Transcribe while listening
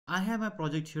I have my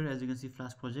project here, as you can see,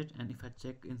 Flask project, and if I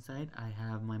check inside, I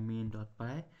have my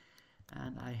main.py,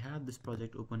 and I have this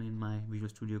project open in my Visual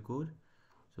Studio Code.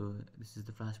 So this is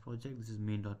the Flask project, this is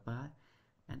main.py,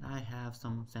 and I have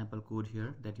some sample code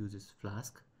here that uses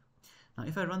Flask. Now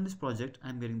if I run this project,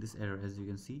 I'm getting this error, as you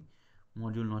can see,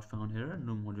 module not found error,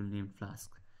 no module named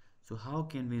Flask. So how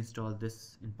can we install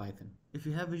this in Python? If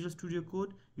you have Visual Studio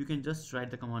Code, you can just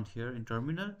write the command here in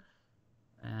terminal,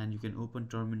 and you can open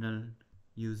terminal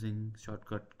using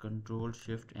shortcut Control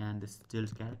Shift and this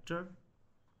tilde character,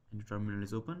 and the terminal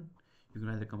is open. You can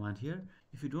write the command here.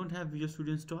 If you don't have Visual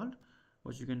Studio installed,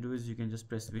 what you can do is you can just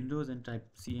press Windows and type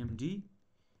cmd,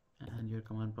 and your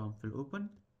command prompt will open.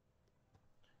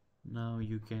 Now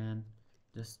you can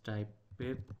just type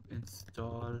pip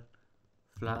install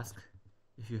flask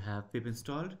if you have pip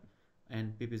installed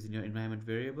and pip is in your environment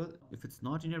variable. If it's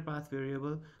not in your path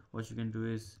variable, what you can do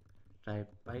is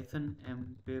type python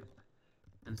mpip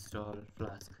install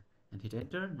flask and hit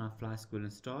enter. Now Flask will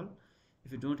install.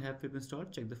 If you don't have pip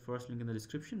installed, check the first link in the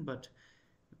description, but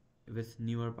with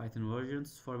newer Python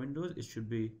versions for Windows, it should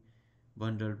be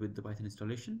bundled with the Python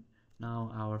installation.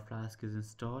 Now our Flask is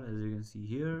installed, as you can see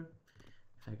here.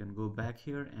 If I can go back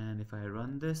here, and if I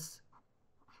run this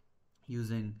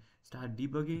using start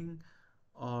debugging,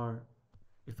 or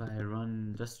if I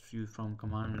run just from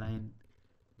command line,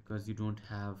 because you don't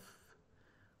have,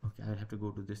 okay, I'll have to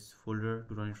go to this folder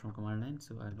to run it from command line,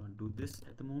 so I'll not do this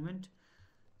at the moment.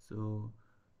 So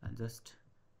I'll just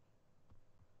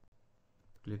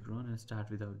click run and start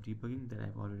without debugging, that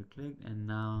I've already clicked, and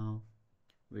now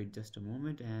wait just a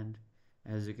moment, and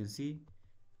as you can see,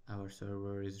 our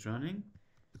server is running,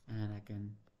 and I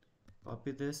can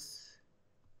copy this,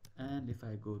 and if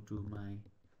I go to my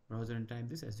browser and type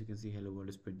this, as you can see, hello world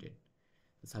is printed.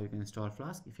 That's how you can install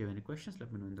Flask. If you have any questions,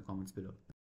 let me know in the comments below.